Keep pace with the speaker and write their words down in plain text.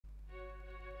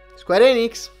Square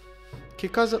Enix?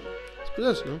 Che cosa?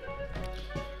 Scusa se no.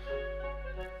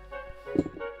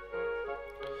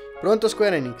 Pronto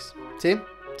Square Enix? Sì?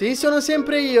 Sì, sono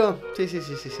sempre io. Sì.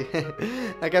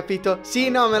 Ha capito? Sì,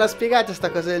 no, me l'ha spiegata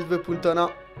sta cosa del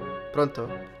 2.no. Pronto?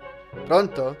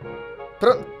 Pronto?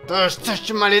 Pronto?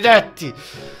 Sti maledetti!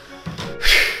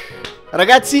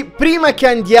 Ragazzi, prima che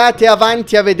andiate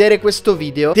avanti a vedere questo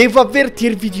video, devo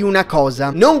avvertirvi di una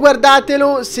cosa. Non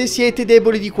guardatelo se siete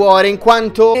deboli di cuore, in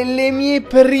quanto le mie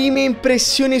prime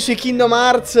impressioni sui Kingdom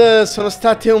Hearts sono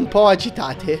state un po'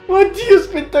 agitate. Oddio,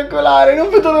 spettacolare, non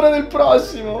vedo l'ora del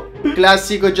prossimo.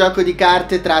 Classico gioco di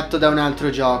carte tratto da un altro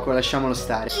gioco, lasciamolo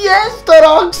stare. Chi è sto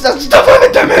Roxas? Dove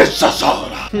avete messa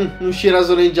sola? Uscirà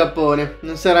solo in Giappone,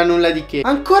 non sarà nulla di che.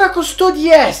 Ancora con sto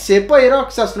DS e poi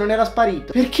Roxas non era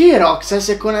sparito. Perché Roxas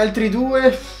è con altri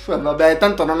due? Vabbè,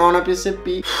 tanto non ho una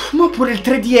PSP. Ma pure il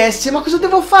 3DS, ma cosa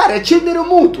devo fare? Accendere un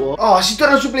mutuo? Oh, si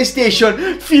torna su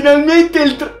PlayStation. Finalmente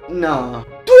il 3... No.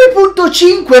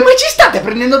 2.5, ma ci state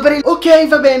prendendo per il... Ok,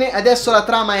 va bene, adesso la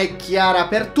trama è chiara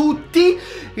per tutti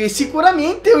e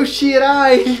sicuramente uscirà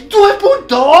il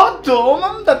 2.8. Ma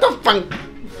andate a fan...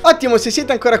 Ottimo, se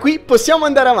siete ancora qui possiamo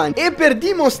andare avanti. E per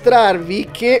dimostrarvi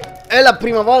che è la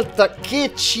prima volta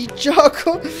che ci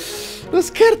gioco, lo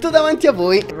scherzo davanti a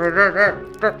voi.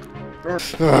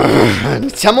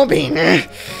 Iniziamo bene.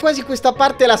 Quasi questa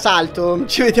parte la salto.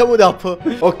 Ci vediamo dopo.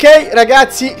 Ok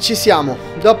ragazzi, ci siamo.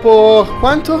 Dopo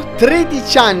quanto?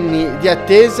 13 anni di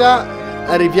attesa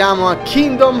arriviamo a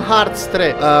Kingdom Hearts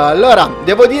 3. Allora,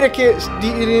 devo dire che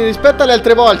rispetto alle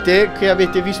altre volte che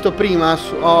avete visto prima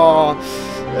ho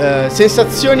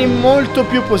sensazioni molto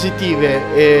più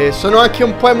positive e sono anche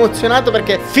un po' emozionato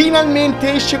perché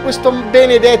finalmente esce questo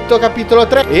benedetto capitolo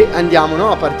 3 e andiamo,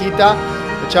 no? A partita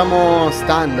facciamo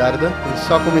standard, non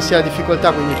so come sia la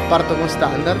difficoltà, quindi parto con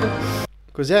standard.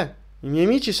 Cos'è? I miei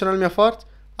amici sono la mia forza.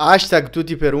 Hashtag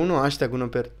tutti per uno, hashtag uno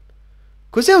per...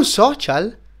 Cos'è un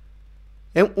social?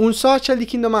 È un social di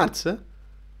Kingdom Hearts?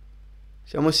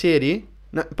 Siamo seri?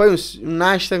 No, poi un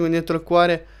hashtag dentro il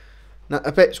cuore. No,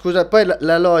 scusa, poi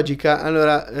la logica.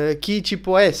 Allora, chi ci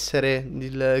può essere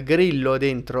il grillo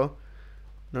dentro?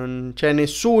 Non c'è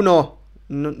nessuno.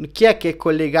 Chi è che è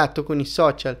collegato con i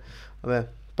social? Vabbè,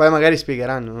 poi magari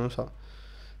spiegheranno, non lo so.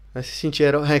 Ma essere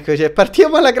sincero, ecco, cioè,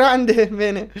 partiamo alla grande.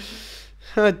 Bene.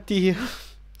 Oddio.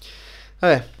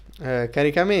 Vabbè,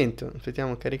 caricamento.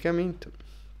 Aspettiamo il caricamento.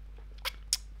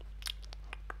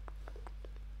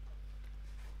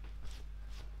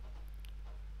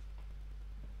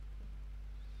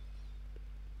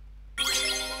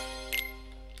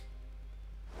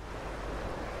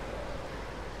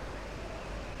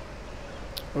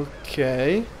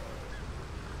 Ok.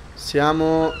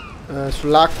 Siamo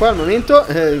sull'acqua al momento.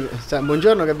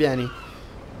 Buongiorno Gabbiani.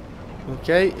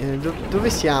 Ok, dove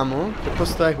siamo? Che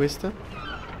posto è questo?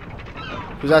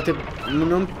 Scusate,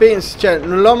 non penso, cioè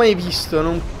non l'ho mai visto,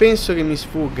 non penso che mi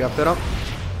sfugga, però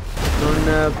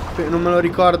non me lo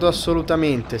ricordo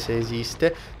assolutamente se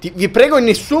esiste. Vi prego, in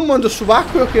nessun mondo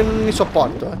subacqueo che non ne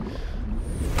sopporto.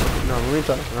 No, al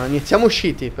momento no, siamo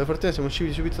usciti, per fortuna siamo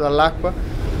usciti subito dall'acqua.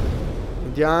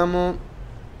 Vediamo.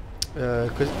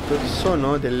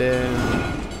 Sono delle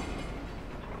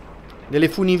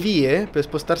funivie per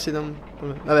spostarsi da un...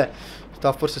 Vabbè,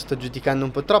 forse sto giudicando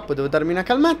un po' troppo, devo darmi una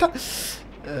calmata.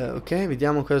 Ok,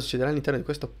 vediamo cosa succederà all'interno di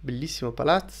questo bellissimo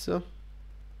palazzo.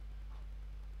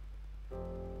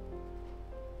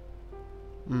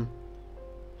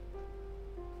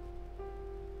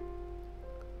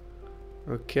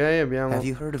 Ok, abbiamo... Have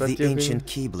you heard of the ancient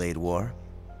Keyblade War?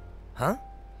 Huh?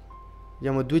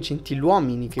 Abbiamo due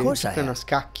gentiluomini che giocano a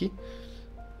scacchi.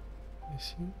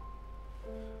 Sì.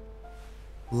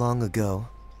 Long ago,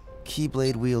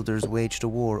 Keyblade wielders waged a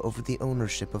war over the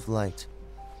ownership of light.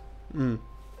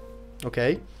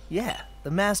 Ok. Yeah, the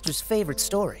master's favorite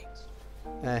story.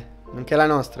 Anche la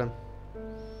nostra.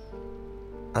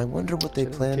 I wonder what they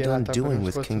planned on doing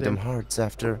with Kingdom Hearts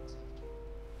after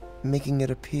making it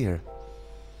appear.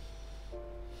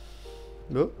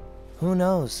 Boh. Who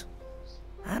knows?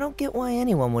 I don't get why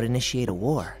anyone would initiate a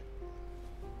war.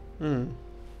 Non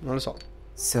lo so.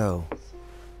 So,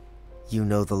 you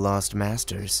know the Lost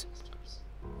Masters?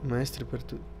 Maestri per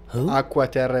tutti. Who? Acqua,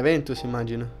 terra e vento, si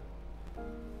immagina.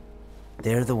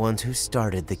 They're the ones who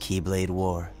started the Keyblade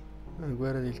War. La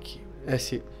guerra del Keyblade.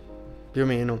 Sì, più o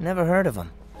meno. Never heard of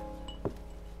them.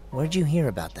 Where'd you hear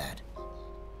about that?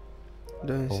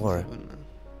 Or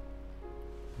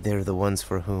they're the ones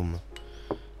for whom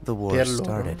the war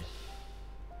started.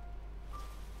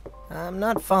 I'm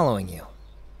not following you.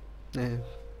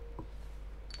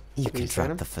 You can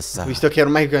drop the facade. Visto che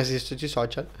ormai esistono i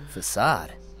social.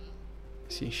 Facade?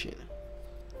 Si scena.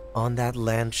 On that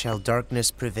land shall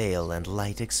darkness prevail and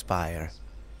light expire.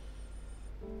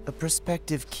 A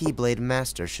prospective Keyblade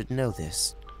master should know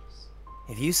this.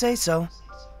 If you say so.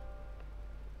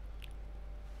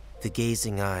 The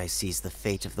gazing eye sees the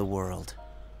fate of the world.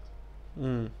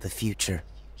 The future.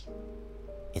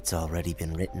 It's already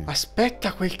been written.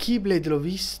 Aspetta, quel Keyblade l'ho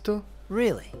visto.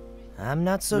 Really? I'm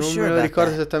not so Non sure me lo about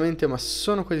ricordo that. esattamente, ma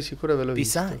sono quasi sicuro che ve l'ho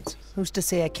visto. Besides, who's to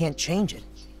say I can't change it?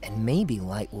 And maybe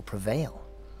light will prevail.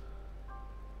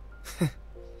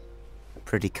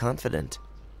 Pretty confident.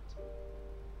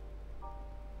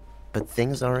 But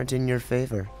things aren't in your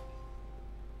favor.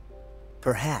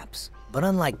 Perhaps, but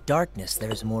unlike darkness,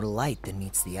 there's more to light than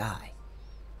meets the eye.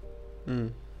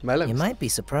 Bella You questa. might be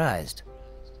surprised.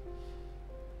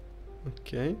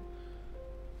 Ok.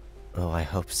 Oh, I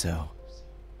hope so.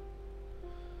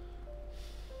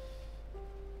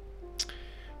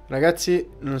 Ragazzi,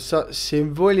 non so se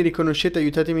voi li riconoscete,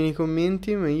 aiutatemi nei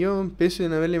commenti, ma io penso di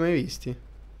non averli mai visti.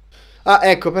 Ah,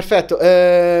 ecco, perfetto.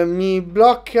 Mi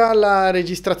blocca la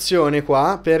registrazione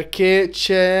qua perché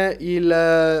c'è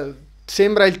il...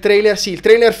 sembra il trailer, sì, il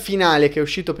trailer finale che è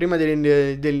uscito prima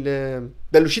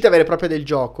dell'uscita vera e propria del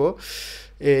gioco.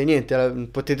 E niente,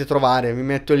 potete trovare, vi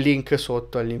metto il link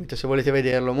sotto al limite se volete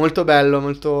vederlo. Molto bello,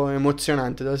 molto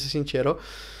emozionante, devo essere sincero.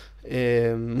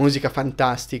 Musica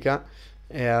fantastica.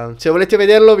 Se volete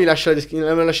vederlo vi lascio in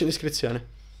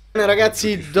descrizione. Bene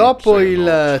ragazzi, dopo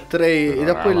il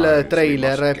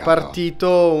trailer è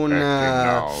partito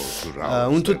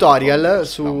un tutorial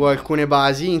su alcune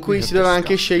basi in cui si doveva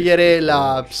anche scegliere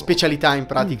la specialità in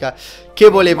pratica che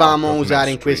volevamo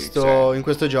usare in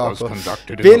questo gioco.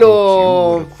 Ve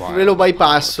lo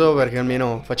bypasso perché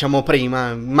almeno facciamo prima,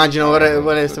 immagino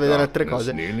vorreste vedere altre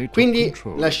cose. Quindi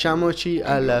lasciamoci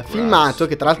al filmato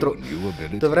che tra l'altro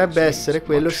dovrebbe essere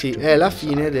quello, sì, è la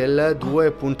fine del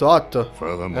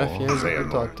 2.8.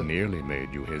 Xehanort nearly made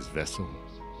you his vessel,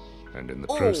 and in the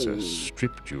process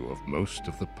stripped you of most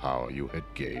of the power you had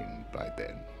gained by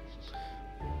then.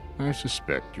 I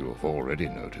suspect you have already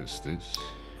noticed this,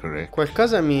 correct?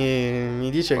 Qualcosa mi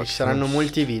dice che ci saranno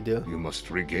molti video. You must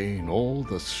regain all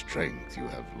the strength you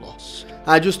have lost.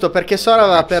 Ah, giusto, perché Sora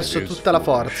aveva perso tutta la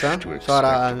forza.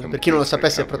 Sora, per chi non lo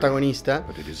sapesse, è il protagonista,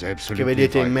 che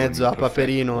vedete in mezzo a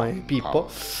Paperino e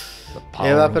Pippo. E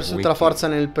aveva perso tutta la forza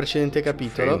nel precedente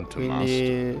capitolo,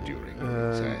 quindi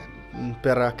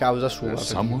per causa sua,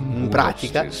 in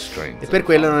pratica, e per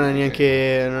quello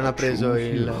non ha preso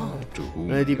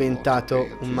non è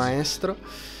diventato un maestro.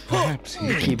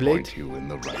 Keyblade.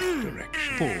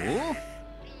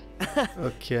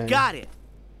 Ok. Got it.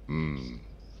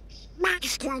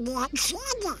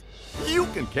 You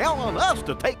can count on us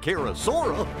to take care of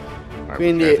Sora.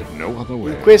 Quindi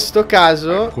in questo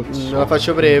caso, la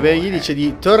faccio breve, gli dice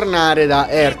di tornare da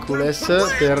Hercules a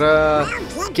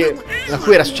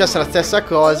cui era successa la stessa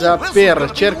cosa,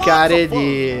 per cercare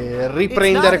di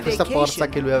riprendere questa forza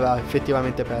che lui aveva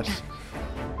effettivamente perso.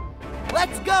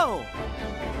 Let's go.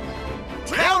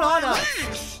 Count on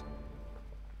us.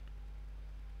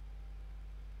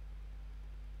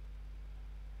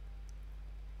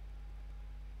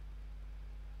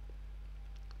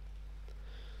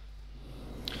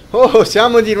 Oh,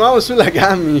 siamo di nuovo sulla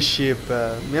Gunman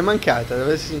Ship. Mi è mancata,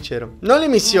 devo essere sincero. Non le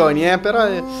missioni, però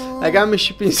la Gunman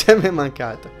Ship in sé mi è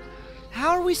mancata.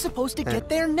 How are we supposed to get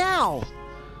there now?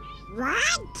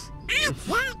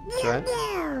 Cioè?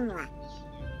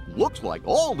 Looks like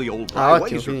all the old Ah,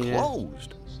 highways ottimo, are quindi,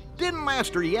 closed. Didn't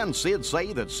Master Yen Sid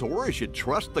say that Sora should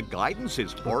trust the guidance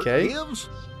his heart Okay. gives?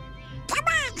 Come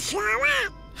on, Sora!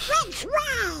 Which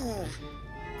way?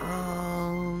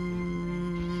 How?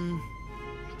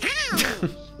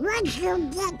 Would you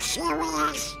get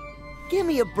serious? Give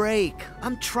me a break.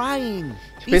 I'm trying.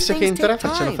 Penso che in tre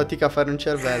facciano fatica a fare un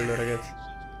cervello, ragazzi.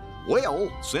 Well,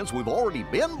 since we've already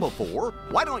been before,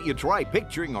 why don't you try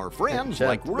picturing our friends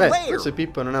like Certo. we're Beh, there? forse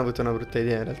Pippo non ha avuto una brutta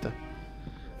idea in realtà.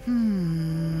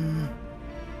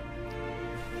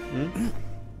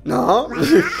 No?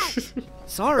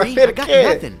 Sorry, Ma I got perché?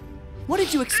 nothing. What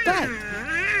did you expect?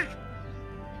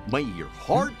 May your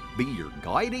heart be your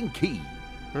guiding key.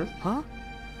 Huh?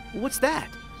 What's that?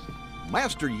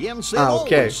 Master Yen Sid Ah,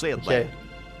 okay, always said okay. that.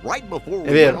 Right before we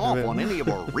vero, went off è vero. on any of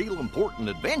our real important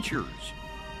adventures.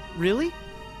 Really?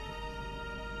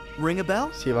 Ring a bell?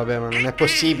 Sì, vabbè, ma non è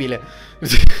possibile.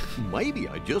 Maybe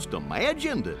I just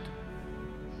imagined it.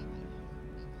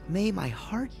 May my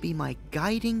heart be my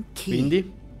guiding key.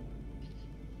 Quindi?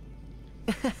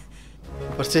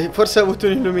 Forse ha avuto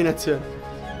un'illuminazione.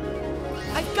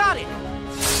 I got it.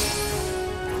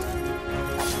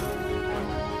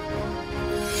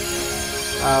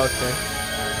 Ah, ok.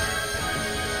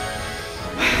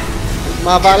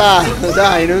 Ma va là,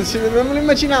 dai, non me lo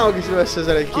immaginavo che si dovesse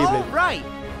usare il Keyblade. Right.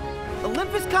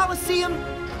 Olympus Coliseum,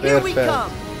 here we Perfetto.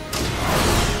 come.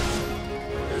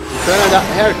 Torna da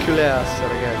Hercules,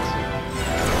 ragazzi.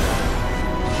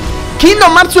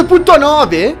 Kingdom Hearts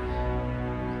 2.9?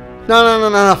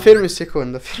 No, fermi un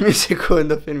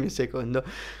secondo.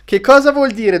 Che cosa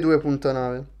vuol dire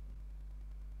 2.9?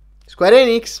 Square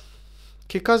Enix?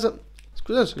 Che cosa...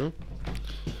 Scusa un secondo.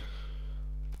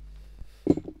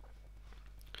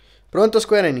 Pronto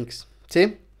Square Enix?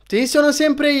 Sì? Sì, sono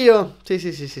sempre io.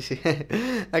 Sì.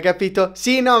 Hai capito?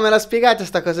 Sì, no, me l'ha spiegata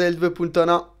sta cosa del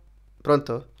 2.9.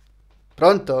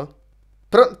 Pronto?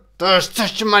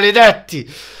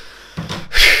 Maledetti!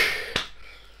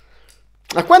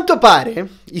 A quanto pare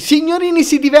i signorini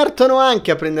si divertono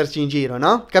anche a prenderci in giro,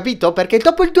 no? Capito? Perché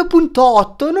dopo il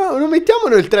 2.8 no, non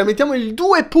mettiamolo il 3, mettiamo il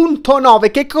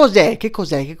 2.9. Che cos'è? Che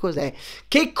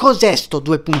cos'è sto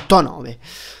 2.9?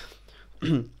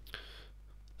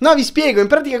 No, vi spiego, in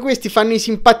pratica questi fanno i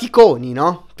simpaticoni,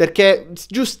 no? Perché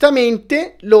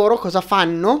giustamente loro cosa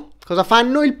fanno? Cosa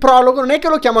fanno? Il prologo, non è che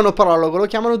lo chiamano prologo, lo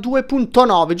chiamano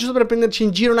 2.9, giusto per prenderci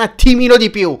in giro un attimino di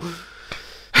più.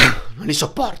 Non li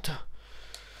sopporto.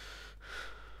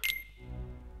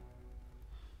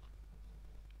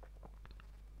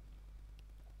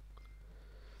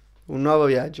 Un nuovo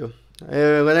viaggio.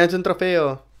 Guadagnate un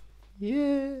trofeo.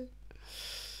 Yeah.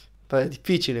 Poi è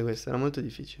difficile questo, era molto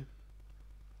difficile.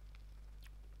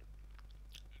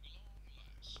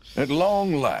 At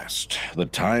long last, the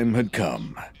time had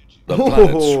come. The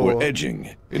planets were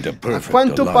edging into perfect A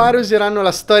quanto pare alignment. useranno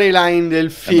la storyline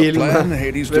del film. plan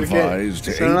Hades Perché, devised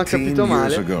se non ho 18 capito years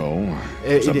male, ago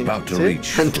è is about to identico, sì? reach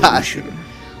Fantastico. fruition.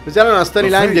 Useranno la The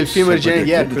storyline del fates film had originale di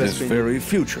predicted Hercules. this Quindi. very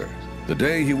future, the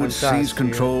day he would seize Fantastico.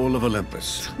 control of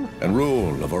Olympus and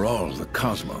rule over all the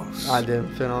cosmos. Ah, del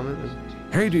fenomeno.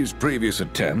 Hades' previous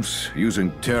attempts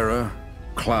using Terra,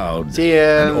 Cloud, Sì,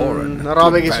 and Orin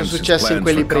robe to che sono advance his successe in plans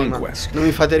quelli for prima. conquest Non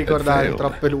mi fate had ricordare, failed.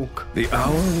 troppo lungo. The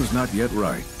hour was not yet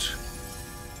right.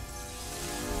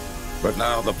 But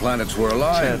now the planets were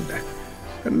aligned,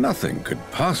 and nothing could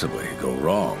possibly go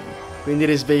wrong. Quindi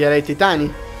risveglierei i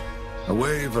titani. A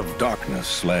wave of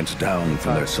darkness slants down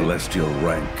from their celestial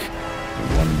rank,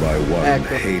 and one by one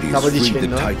Ecco, Hades stavo freed the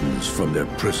dicendo. Titans from their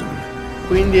prison.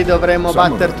 Quindi dovremmo Some of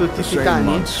battere them, tutti the i same titani?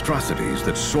 monstrosities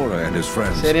that Sora and his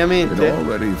friends Seriamente? had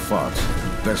already fought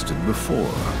and bested before.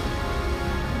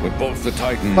 With both the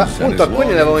Titans Ma and his appunto alcuni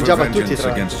li avevamo longing già for battuti vengeance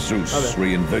tra against Zeus Vabbè.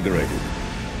 reinvigorated,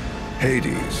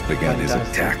 Hades began his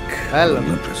Fantastico. attack Bello. on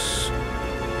Olympus.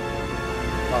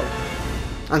 Wow.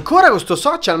 Ancora questo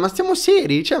social? Ma stiamo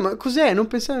seri? Cioè, ma cos'è? Non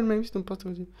pensavo di aver mai visto un posto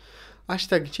così.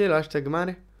 Hashtag cielo, hashtag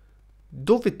mare.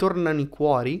 Dove tornano i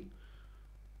cuori?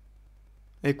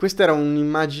 E questa era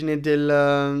un'immagine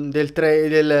del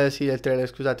trailer,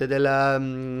 scusate,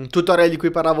 del tutorial di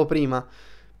cui parlavo prima.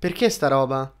 Perché sta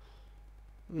roba?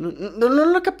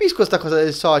 Non la capisco sta cosa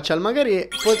del social. Magari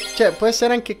può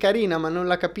essere anche carina, ma non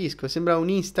la capisco. Sembra un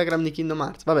Instagram di Kingdom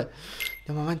Hearts. Vabbè,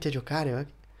 andiamo avanti a giocare. Va?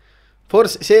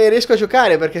 Forse, se riesco a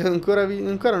giocare, perché ancora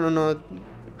non ho...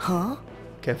 Huh?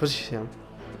 Ok, forse ci siamo.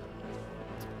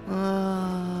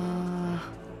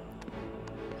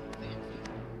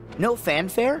 No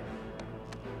fanfare?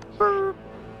 Non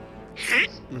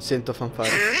sento fanfare.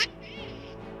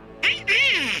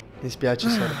 Mi spiace,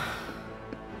 Sara.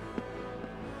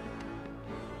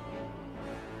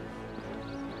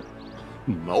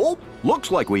 Nope. Looks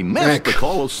like we missed the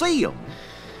Colosseum.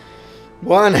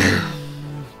 Buona.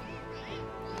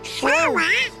 Sarah,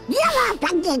 you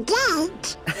opened the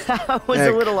gate. I was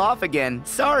a little off again.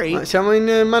 Sorry. Ma siamo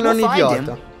in mano a un We'll find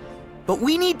idiota. him. But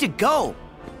we need to go.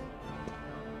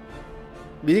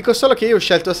 Vi dico solo che io ho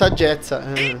scelto saggezza.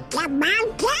 The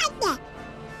mountain.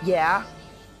 Yeah.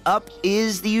 Up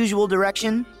is the usual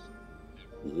direction.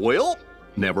 Well,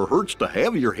 never hurts to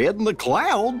have your head in the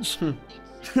clouds.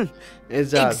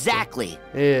 Esatto. Exactly.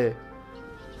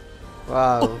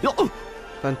 Wow.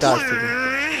 Fantastico.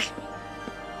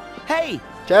 Hey,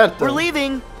 Certo. we're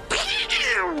leaving.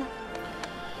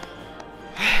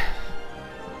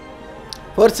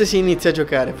 Forse si inizia a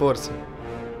giocare, forse.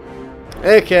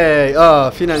 Ok,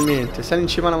 oh, finalmente. Siamo in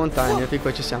cima alla montagna, fin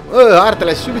qua ci siamo. Oh,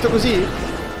 Artela, è subito così?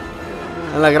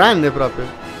 Alla grande proprio.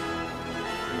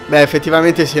 Beh,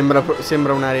 effettivamente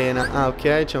sembra un'arena. Ah,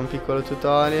 ok, c'è un piccolo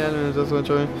tutorial.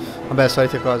 Vabbè,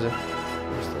 solite cose.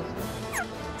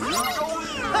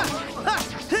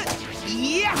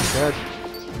 Certo.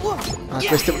 Ah,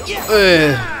 queste...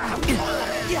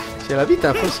 Sì, la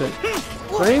vita forse...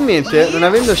 Probabilmente, non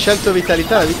avendo scelto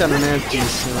vitalità, la vita non è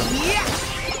altissima.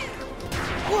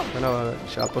 Però vabbè,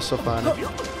 ce la posso fare.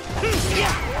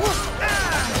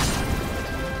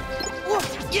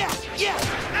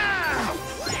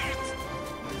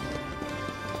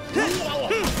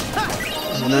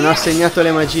 Non ho segnato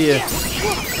le magie.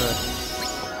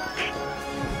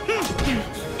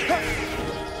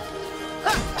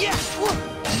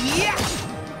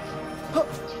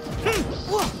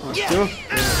 Ottimo.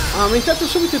 Ha aumentato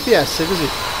subito i PS così.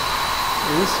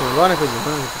 Benissimo, buona così,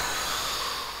 buona così.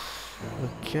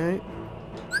 Ok.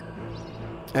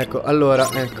 Ecco, allora,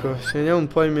 ecco, scegliamo un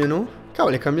po' il menu.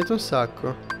 Cavolo, è cambiato un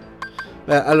sacco.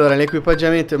 Beh, allora,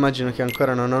 l'equipaggiamento immagino che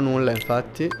ancora non ho nulla,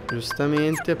 infatti.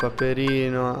 Giustamente,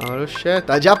 paperino, lo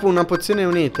scelta. Ah, già una pozione e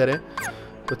un etere.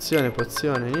 Pozione,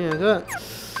 niente.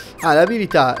 Ah,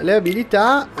 le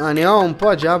abilità ne ho un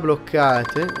po' già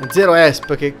bloccate. 0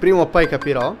 ESP, che prima o poi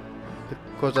capirò.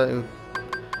 Cosa...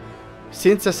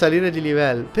 Senza salire di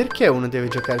livello. Perché uno deve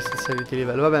giocare senza salire di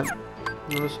livello? Vabbè,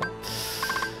 non lo so.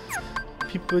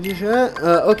 Pippo dice...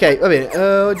 ok, va bene.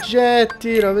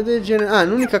 Oggetti, robe del genere. Ah,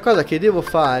 l'unica cosa che devo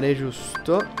fare,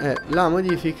 giusto, è la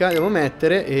modifica. Devo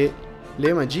mettere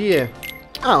le magie.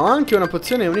 Ah, ho anche una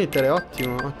pozione e un etere.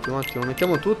 Ottimo, ottimo, ottimo.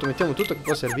 Mettiamo tutto che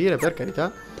può servire, per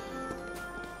carità.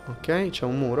 Ok, c'è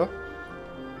un muro.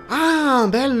 Ah,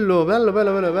 bello, bello,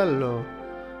 bello, bello, bello.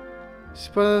 Si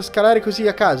può scalare così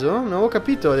a caso? Non avevo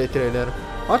capito dai trailer.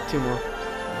 Ottimo.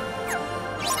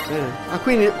 Bene. Ah,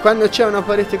 quindi quando c'è una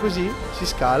parete così si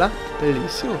scala.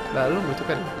 Bellissimo, bello, molto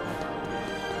carino.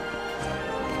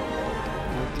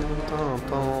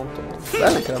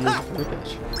 Bella anche la musica, mi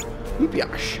piace. Mi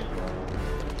piace.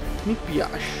 Mi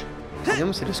piace.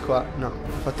 Vediamo se riesco a... No,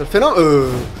 ho fatto il fenomeno.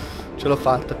 Ce l'ho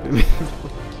fatta più o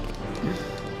meno.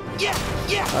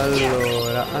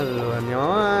 Allora, andiamo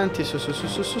avanti. Su.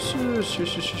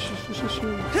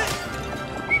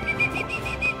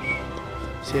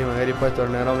 Sì, magari poi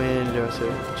tornerò meglio. Se,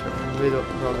 cioè, non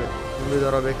vedo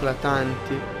robe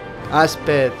eclatanti.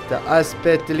 Aspetta,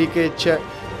 lì che c'è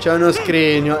uno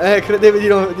scrigno.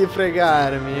 Credevi di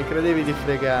fregarmi.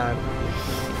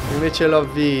 Invece l'ho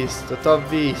visto. T'ho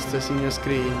visto, signor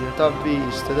scrigno. T'ho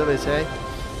visto. Dove sei?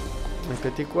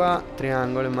 Eccoti qua.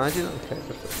 Triangolo, immagino. Ok,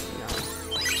 perfetto.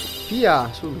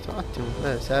 Via, subito, attimo.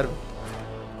 Serve.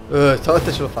 Stavolta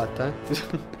ce l'ho fatta,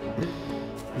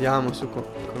 Andiamo su con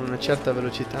una certa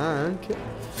velocità anche.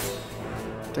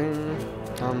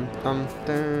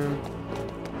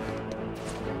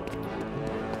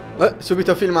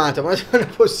 Subito filmato, ma non è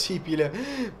possibile.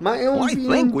 Ma è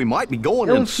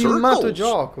un filmato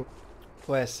gioco.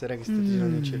 Può essere che stia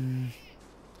girando in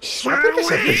circo. Ma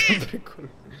perché sempre con...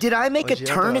 Did I make a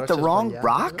turn at the wrong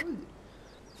rock?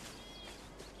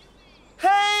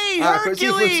 Hey, così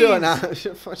funziona.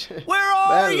 Where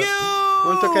are you?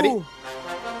 Molto carino.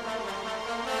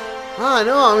 Ah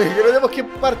no, mi credevo che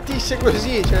partisse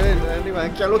così. Cioè, arriva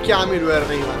anche lo chiami, lui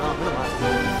arriva. No, meno male.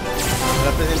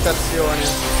 La presentazione.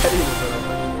 Carino però.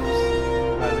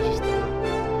 Bello, ci sta.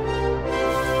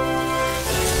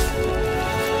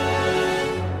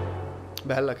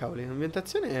 Bella, cavoli.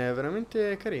 L'ambientazione è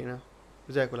veramente carina.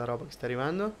 Cos'è quella roba che sta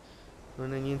arrivando?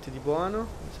 Non è niente di buono.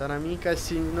 Sarà mica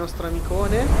il nostro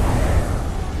amicone.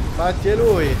 Infatti è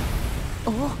lui.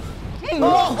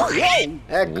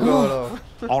 Eccolo.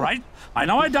 All right. I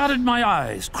know I dotted my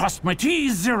I's, crossed my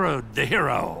T's, zeroed the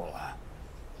hero.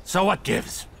 So what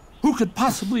gives? Who could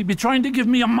possibly be trying to give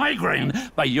me a migraine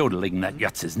by yodeling that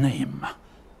yutz's name?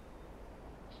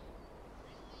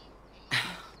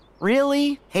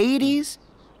 Really? Hades?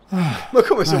 Ma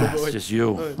come sono voi? It's just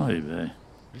you. Maybe.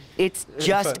 It's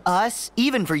just us?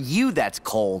 Even for you, that's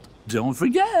cold. Don't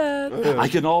forget, I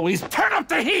can always turn up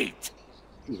the heat!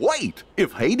 Wait,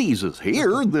 if Hades is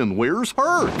here, then where's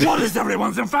her? What is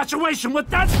everyone's infatuation with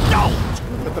that stone?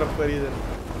 Fa troppo ridere.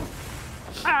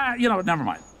 You know what, never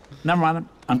mind.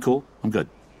 I'm cool, I'm good.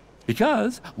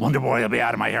 Because Wonder Boy will be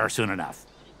out of my hair soon enough.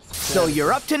 So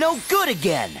you're up to no good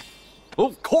again!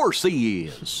 Of course he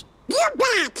is. You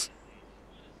bet!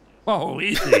 Oh,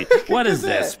 easy. What is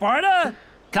this, Sparta?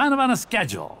 Kind of on a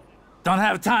schedule. Don't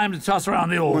have time to toss around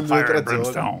the old fire and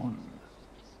brimstone.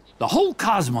 The whole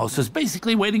cosmos is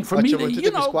basically waiting for me to,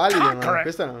 conquer it.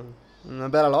 Questa è una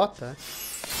bella lotta,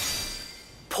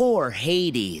 Poor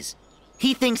Hades.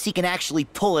 He thinks he can actually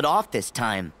pull it off this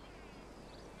time.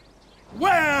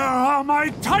 Where are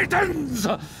my titans?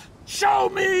 Show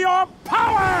me your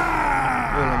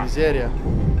power! Oh, la miseria.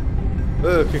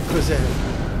 Che cos'è?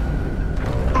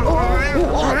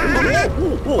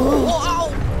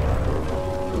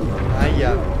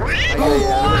 Aia.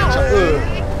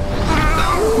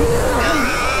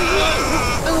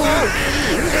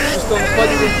 Giusto un po'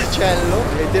 di venticello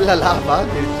e della lava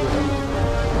addirittura.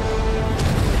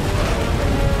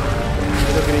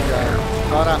 Vedo grida.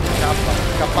 Ora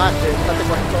scappate, fate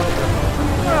qualcosa.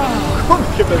 Come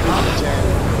che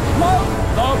Love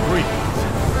the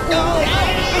breeze.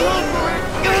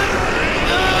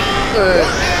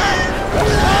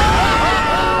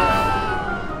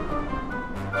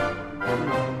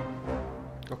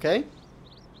 Ok.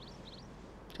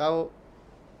 Ciao.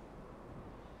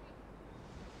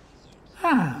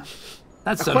 Ah,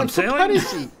 that's A what I'm quanto pare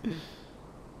sailing. sì.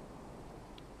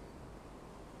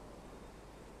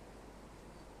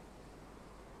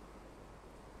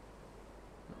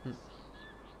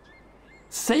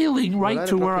 Sailing right Volare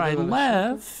to where proprio I dove l'ho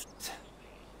lasciato. left.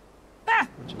 Ah,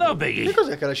 no Che biggie.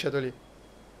 cos'è che ha lasciato lì?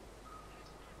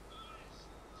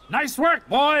 Nice work,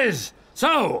 boys.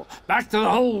 So, back to the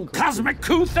whole cosmic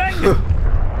coup thing.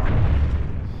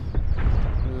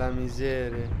 La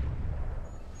miseria.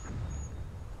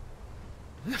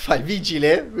 Fa il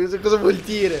vigile? Cosa vuol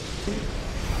dire?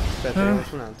 Aspetta, ne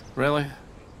faccio un altro. Really?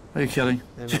 Are you kidding?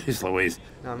 Jeez Louise.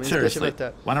 No, mi dispiace per Seriously,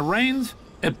 te. when it rains,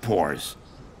 it pours.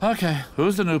 Okay,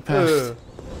 who's the new pest?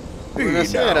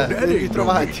 Buonasera, ben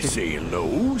ritrovati. Say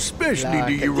hello, especially La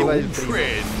to your cattiva del old primo.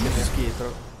 friend.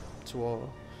 Schitro.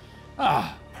 Suo...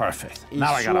 Ah, perfect. Il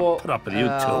Now I suo gotta put up with you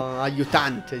two.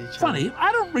 aiutante, diciamo. Funny,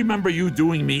 I don't remember you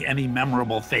doing me any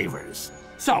memorable favors.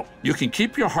 So, you can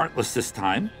keep your heartless this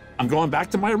time. I'm going back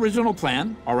to my original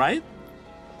plan, all right?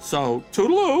 So,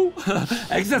 toodaloo.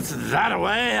 Exits that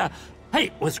away. Hey,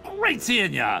 it was great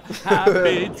seeing ya.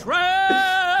 Happy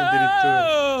trails!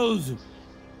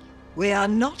 We are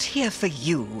not here for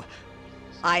you.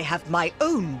 I have my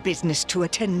own business to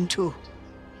attend to.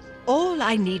 All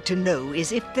I need to know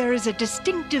is if there is a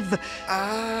distinctive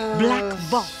black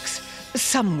box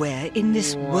somewhere in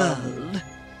this world.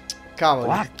 Cavolo,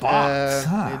 Black box,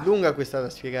 è lunga questa da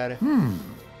spiegare.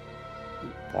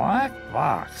 Black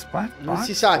box, black box. Non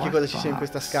si sa che black cosa ci sia in box.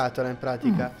 questa scatola in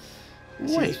pratica.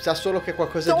 Si Wait. sa solo che è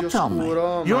qualcosa di Don't tell me.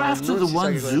 oscuro, You're ma after non the si sa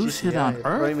one che cosa ci Zeus hit sia. on E Earth?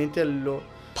 probabilmente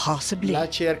Possibly. la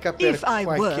cerca per If I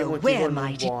qualche were, motivo where non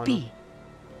might it buono. be?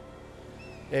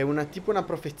 È tipo una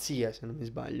profezia, se non mi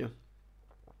sbaglio.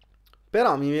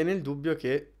 Però mi viene il dubbio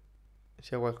che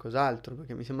sia qualcos'altro,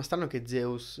 perché mi sembra strano che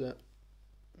Zeus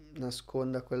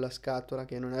nasconda quella scatola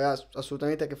che non aveva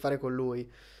assolutamente a che fare con lui.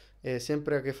 È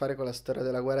sempre a che fare con la storia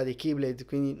della guerra dei Keyblade,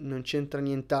 quindi non c'entra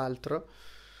nient'altro.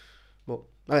 Boh,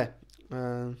 vabbè,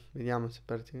 vediamo se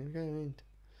praticamente.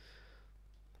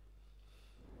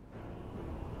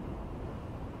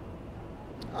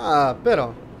 Ah,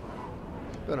 però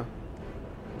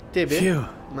Tebe,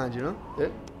 immagino.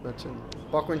 Faccio un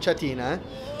po' conciatina,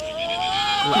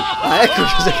 Ah, ecco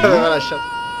cosa che aveva lasciato.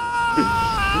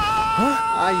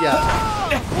 Aia.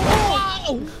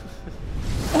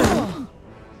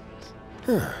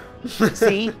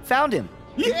 See? Found him.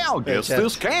 Yeah, I guess certo.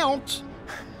 this counts.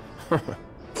 Come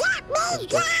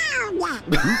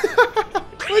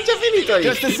c'è finito io?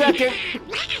 Just a second.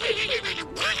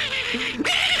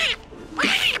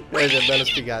 Sei bello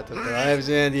spiegato, però,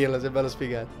 bisogna dirlo, sei bello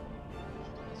spiegato.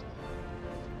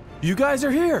 You guys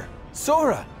are here!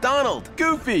 Sora, Donald,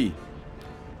 Goofy!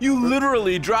 You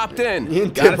literally dropped in.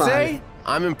 Niente Gotta male. say,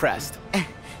 I'm impressed.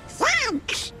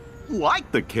 Thanks. Like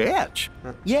the catch.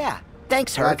 Yeah,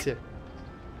 thanks, Herc. Grazie.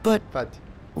 But Infatti.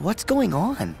 what's going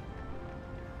on?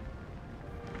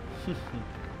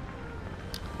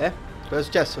 Cosa è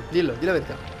successo? Dillo, di la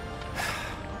verità.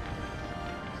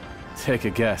 Take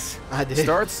a guess. Ade.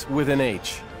 Starts with an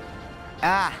H.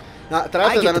 Ah, No, tra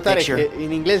l'altro I da get the notare picture. che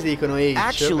in inglese dicono H.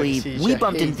 Actually, perché si we dice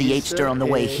bumped into the Hades, H-star on the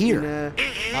way e here.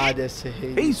 in Hades,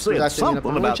 He said scusatemi la something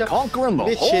about pronuncia. conquering the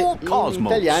Invece whole in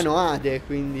cosmos. italiano Ade,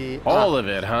 quindi All of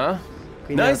it, huh?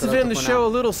 quindi Nice l'ho of him to tradotto show a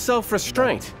con A. little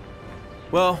self-restraint.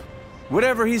 Well,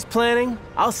 whatever he's planning,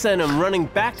 I'll send him running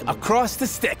back across the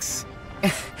sticks.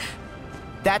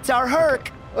 That's our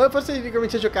Herc. Oh, forse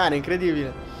ricomincia a giocare,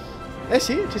 incredibile. Eh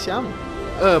sì, ci siamo.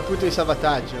 Punto di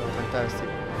salvataggio,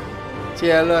 fantastico. Sì,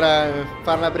 allora,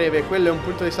 farla breve, quello è un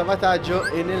punto di salvataggio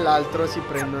e nell'altro si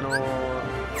prendono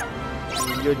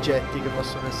gli oggetti che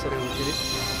possono essere utili.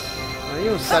 Ma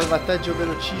io un salvataggio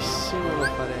velocissimo lo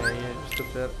farei, giusto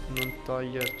per non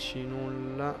toglierci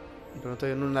nulla, per non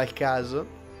togliere nulla al caso.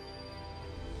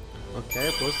 Ok,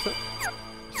 a posto.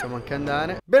 Possiamo anche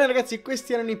andare. Bene ragazzi,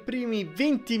 questi erano i primi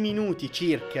 20 minuti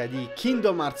circa di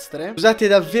Kingdom Hearts 3. Scusate,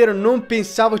 davvero non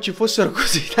pensavo ci fossero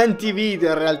così tanti video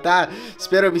in realtà.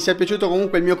 Spero vi sia piaciuto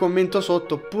comunque il mio commento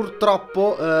sotto.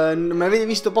 Purtroppo mi avete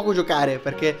visto poco giocare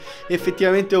perché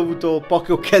effettivamente ho avuto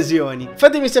poche occasioni.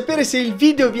 Fatemi sapere se il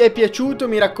video vi è piaciuto,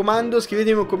 mi raccomando,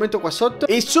 scrivetemi un commento qua sotto.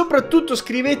 E soprattutto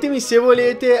scrivetemi se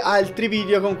volete altri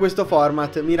video con questo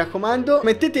format, mi raccomando.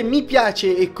 Mettete mi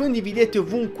piace e condividete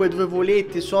ovunque dove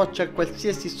volete, social,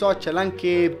 qualsiasi social,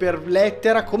 anche per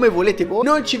lettera, come volete voi.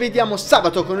 Noi ci vediamo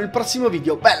sabato con il prossimo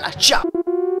video. Bella, ciao!